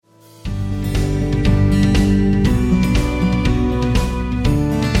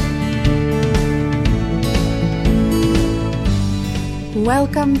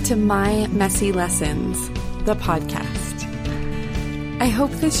Welcome to My Messy Lessons, the podcast. I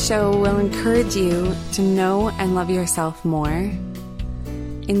hope this show will encourage you to know and love yourself more,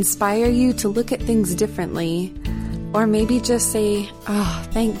 inspire you to look at things differently, or maybe just say, "Oh,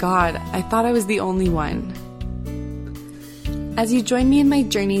 thank God, I thought I was the only one." As you join me in my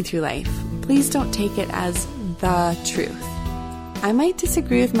journey through life, please don't take it as the truth. I might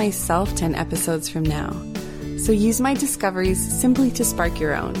disagree with myself 10 episodes from now, so use my discoveries simply to spark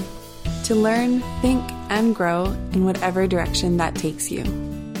your own, to learn, think, and grow in whatever direction that takes you.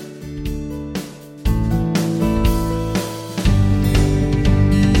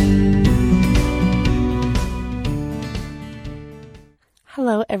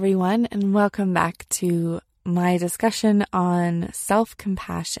 Hello, everyone, and welcome back to my discussion on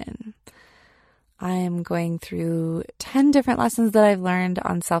self-compassion. I am going through 10 different lessons that I've learned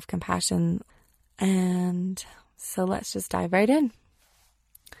on self-compassion, and so let's just dive right in.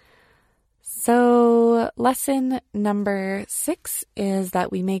 So lesson number 6 is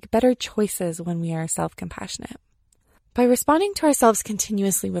that we make better choices when we are self-compassionate. By responding to ourselves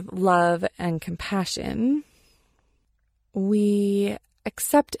continuously with love and compassion, we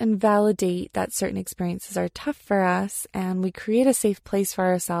accept and validate that certain experiences are tough for us, and we create a safe place for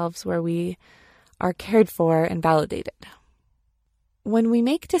ourselves where we are cared for and validated. When we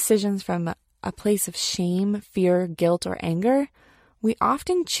make decisions from a place of shame, fear, guilt, or anger, we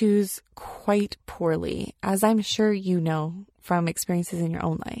often choose quite poorly, as I'm sure you know from experiences in your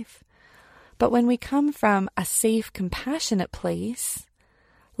own life. But when we come from a safe, compassionate place,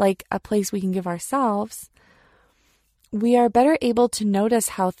 like a place we can give ourselves, we are better able to notice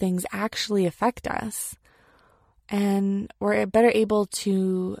how things actually affect us, and we're better able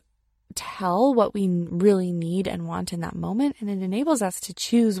to tell what we really need and want in that moment, and it enables us to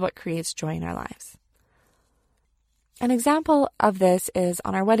choose what creates joy in our lives. An example of this is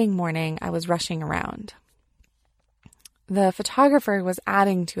on our wedding morning, I was rushing around. The photographer was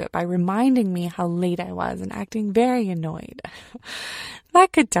adding to it by reminding me how late I was and acting very annoyed.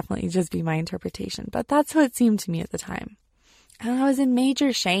 That could definitely just be my interpretation, but that's what it seemed to me at the time. And I was in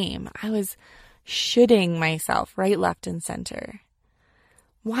major shame. I was shoulding myself right, left, and center.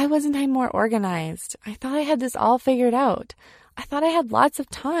 Why wasn't I more organized? I thought I had this all figured out. I thought I had lots of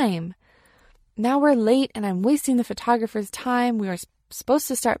time. Now we're late and I'm wasting the photographer's time. We were supposed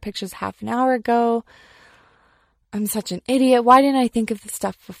to start pictures half an hour ago. I'm such an idiot. Why didn't I think of this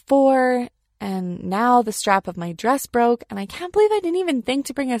stuff before? And now the strap of my dress broke, and I can't believe I didn't even think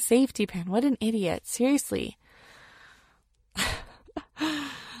to bring a safety pin. What an idiot. Seriously.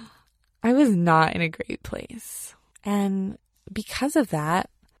 I was not in a great place. And because of that,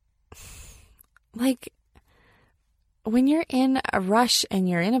 like, when you're in a rush and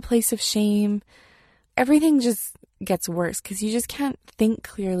you're in a place of shame, everything just gets worse because you just can't think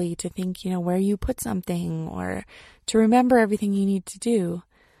clearly to think, where you put something or to remember everything you need to do.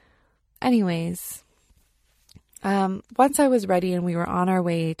 Anyways, once I was ready and we were on our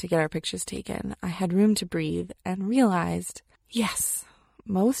way to get our pictures taken, I had room to breathe and realized, yes,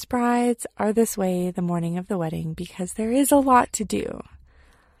 most brides are this way the morning of the wedding because there is a lot to do.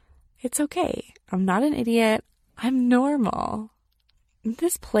 It's okay. I'm not an idiot. I'm normal.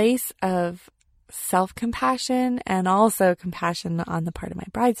 This place of self-compassion and also compassion on the part of my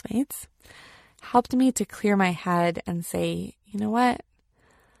bridesmaids helped me to clear my head and say, you know what?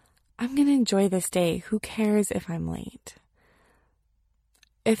 I'm going to enjoy this day. Who cares if I'm late?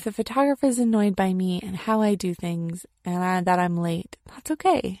 If the photographer is annoyed by me and how I do things and that I'm late, that's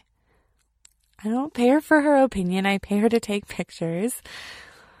okay. I don't pay her for her opinion. I pay her to take pictures.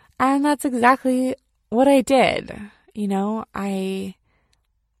 And that's exactly what I did. I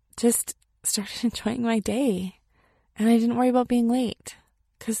just started enjoying my day. And I didn't worry about being late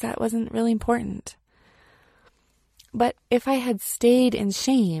because that wasn't really important. But if I had stayed in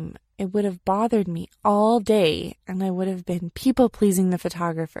shame, it would have bothered me all day, and I would have been people-pleasing the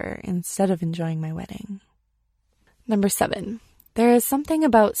photographer instead of enjoying my wedding. Number 7, there is something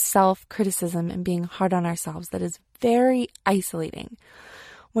about self-criticism and being hard on ourselves that is very isolating.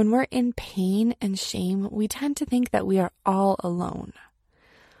 When we're in pain and shame, we tend to think that we are all alone,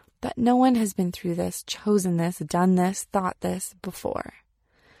 that no one has been through this, chosen this, done this, thought this before,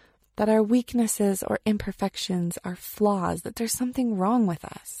 that our weaknesses or imperfections are flaws, that there's something wrong with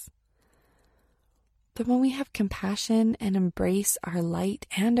us. But when we have compassion and embrace our light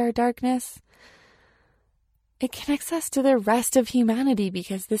and our darkness, it connects us to the rest of humanity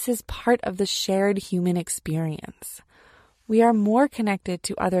because this is part of the shared human experience. We are more connected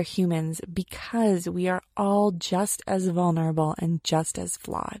to other humans because we are all just as vulnerable and just as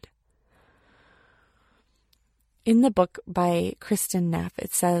flawed. In the book by Kristen Neff,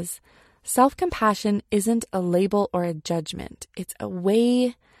 it says, self-compassion isn't a label or a judgment. It's a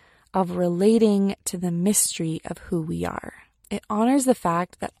way of relating to the mystery of who we are. It honors the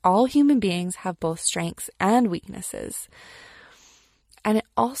fact that all human beings have both strengths and weaknesses. And it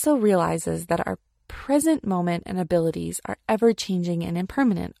also realizes that our present moment and abilities are ever-changing and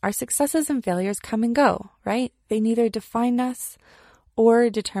impermanent. Our successes and failures come and go, right? They neither define us or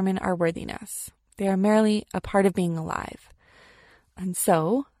determine our worthiness. They are merely a part of being alive. And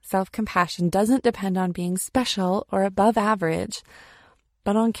so, self-compassion doesn't depend on being special or above average,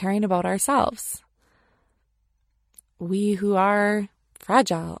 but on caring about ourselves. We who are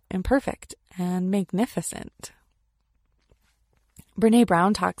fragile, imperfect, and magnificent. Brené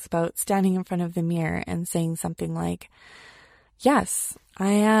Brown talks about standing in front of the mirror and saying something like, yes, I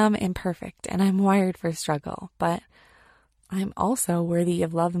am imperfect and I'm wired for struggle, but I'm also worthy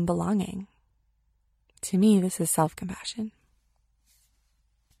of love and belonging. To me, this is self-compassion.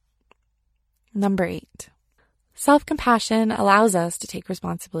 Number 8. Self-compassion allows us to take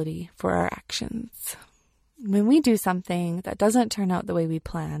responsibility for our actions. When we do something that doesn't turn out the way we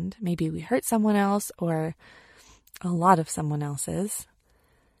planned, maybe we hurt someone else or a lot of someone else's,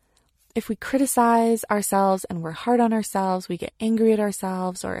 if we criticize ourselves and we're hard on ourselves, we get angry at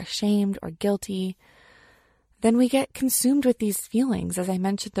ourselves or ashamed or guilty, then we get consumed with these feelings, as I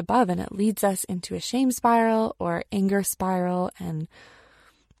mentioned above, and it leads us into a shame spiral or anger spiral. And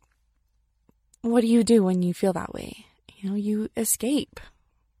what do you do when you feel that way? You escape,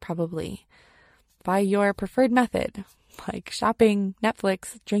 probably, by your preferred method, like shopping,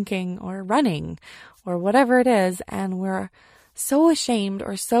 Netflix, drinking, or running, or whatever it is, and we're so ashamed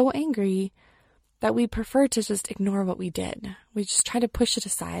or so angry that we prefer to just ignore what we did. We just try to push it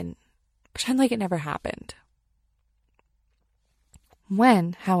aside, pretend like it never happened.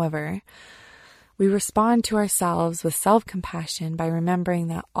 When, however, we respond to ourselves with self-compassion by remembering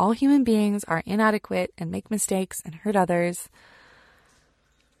that all human beings are inadequate and make mistakes and hurt others,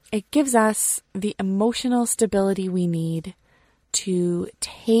 it gives us the emotional stability we need to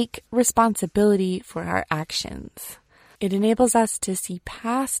take responsibility for our actions. It enables us to see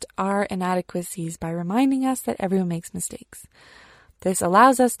past our inadequacies by reminding us that everyone makes mistakes. This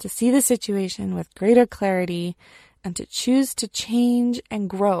allows us to see the situation with greater clarity and to choose to change and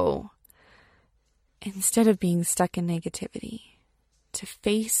grow instead of being stuck in negativity. To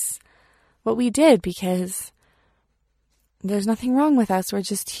face what we did because there's nothing wrong with us. We're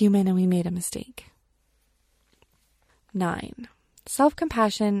just human and we made a mistake. 9.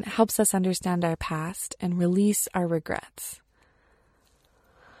 Self-compassion helps us understand our past and release our regrets.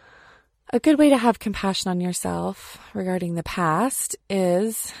 A good way to have compassion on yourself regarding the past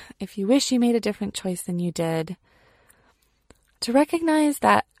is, if you wish you made a different choice than you did, to recognize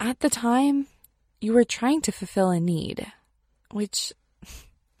that at the time you were trying to fulfill a need, which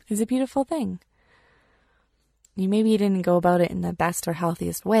is a beautiful thing. You maybe didn't go about it in the best or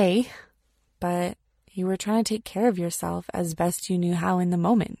healthiest way, but you were trying to take care of yourself as best you knew how in the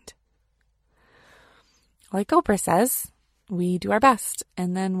moment. Like Oprah says, we do our best,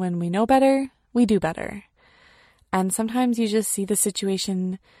 and then when we know better, we do better. And sometimes you just see the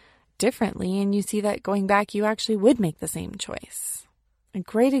situation differently, and you see that going back, you actually would make the same choice. A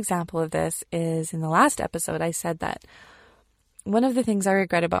great example of this is in the last episode, I said that one of the things I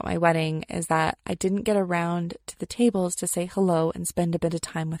regret about my wedding is that I didn't get around to the tables to say hello and spend a bit of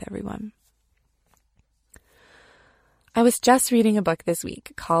time with everyone. I was just reading a book this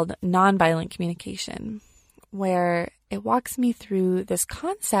week called Nonviolent Communication, where it walks me through this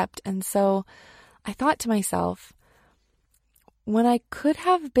concept. And so I thought to myself, when I could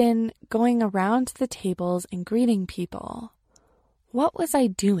have been going around to the tables and greeting people, what was I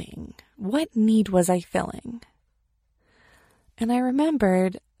doing? What need was I filling? And I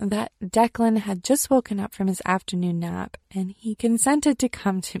remembered that Declan had just woken up from his afternoon nap and he consented to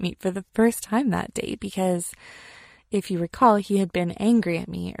come to me for the first time that day because, if you recall, he had been angry at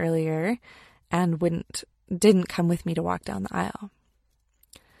me earlier and didn't come with me to walk down the aisle.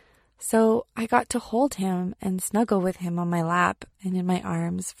 So I got to hold him and snuggle with him on my lap and in my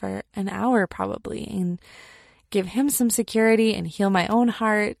arms for an hour probably and give him some security and heal my own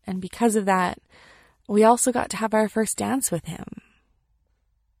heart. And because of that, we also got to have our first dance with him.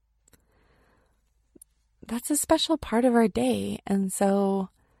 That's a special part of our day. And so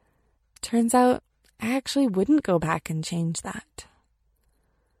turns out I actually wouldn't go back and change that.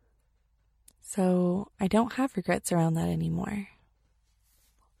 So I don't have regrets around that anymore.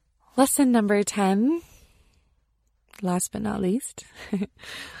 Lesson number 10, last but not least.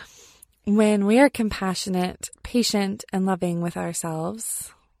 When we are patient, and loving with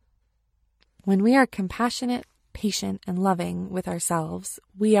ourselves, when we are compassionate, patient, and loving with ourselves,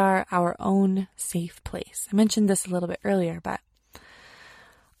 we are our own safe place. I mentioned this a little bit earlier, but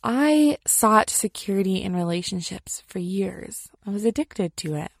I sought security in relationships for years. I was addicted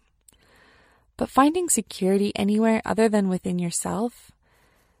to it. But finding security anywhere other than within yourself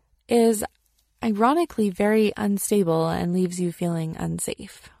is ironically very unstable and leaves you feeling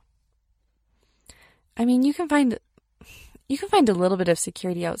unsafe. I mean, you can find a little bit of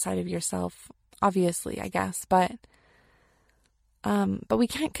security outside of yourself, obviously, I guess, but we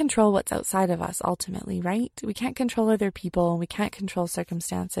can't control what's outside of us ultimately, right? We can't control other people, we can't control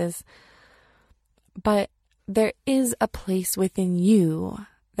circumstances, but there is a place within you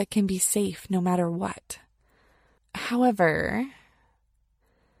that can be safe no matter what. However,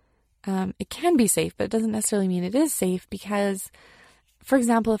 it can be safe, but it doesn't necessarily mean it is safe because, for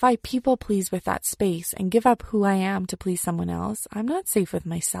example, if I people please with that space and give up who I am to please someone else, I'm not safe with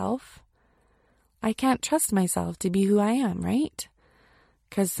myself. I can't trust myself to be who I am, right?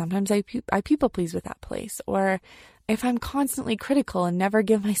 Because sometimes I people please with that place. Or if I'm constantly critical and never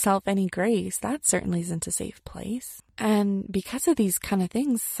give myself any grace, that certainly isn't a safe place. And because of these kind of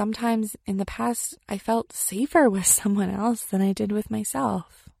things, sometimes in the past, I felt safer with someone else than I did with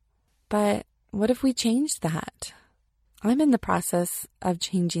myself. But what if we changed that? I'm in the process of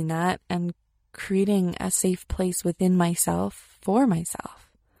changing that and creating a safe place within myself for myself.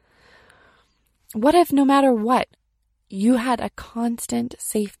 What if no matter what, you had a constant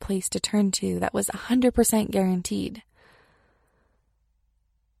safe place to turn to that was 100% guaranteed?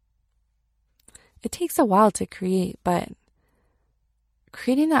 It takes a while to create, but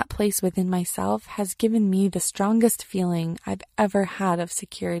creating that place within myself has given me the strongest feeling I've ever had of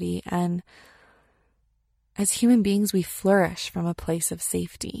security, and as human beings, we flourish from a place of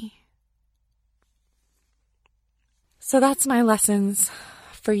safety. So that's my lessons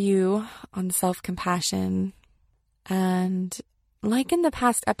for you on self-compassion. And like in the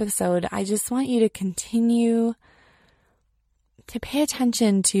past episode, I just want you to continue to pay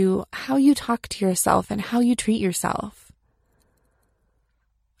attention to how you talk to yourself and how you treat yourself.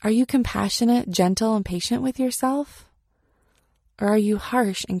 Are you compassionate, gentle, and patient with yourself? Or are you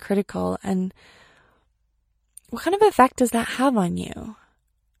harsh and critical? And what kind of effect does that have on you?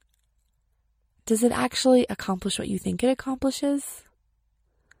 Does it actually accomplish what you think it accomplishes?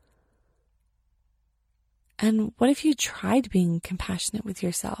 And what if you tried being compassionate with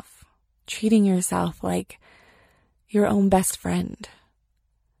yourself, treating yourself like your own best friend?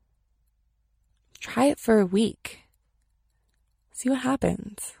 Try it for a week. See what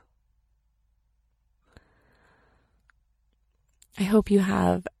happens. I hope you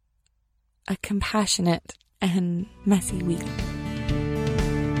have a compassionate and messy week.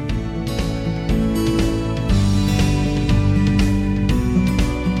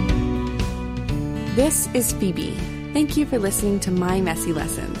 This is Phoebe. Thank you for listening to My Messy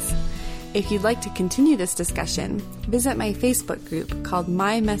Lessons. If you'd like to continue this discussion, visit my Facebook group called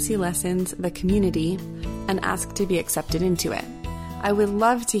My Messy Lessons, the Community, and ask to be accepted into it. I would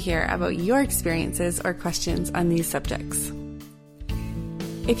love to hear about your experiences or questions on these subjects.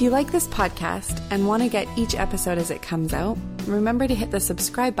 If you like this podcast and want to get each episode as it comes out, remember to hit the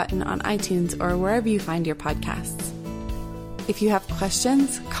subscribe button on iTunes or wherever you find your podcasts. If you have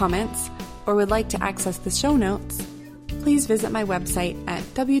questions, comments, or would like to access the show notes, please visit my website at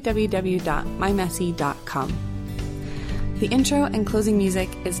www.mymessy.com. The intro and closing music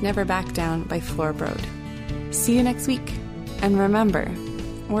is Never Back Down by Floorbrode. See you next week. And remember,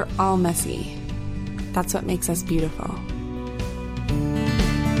 we're all messy. That's what makes us beautiful.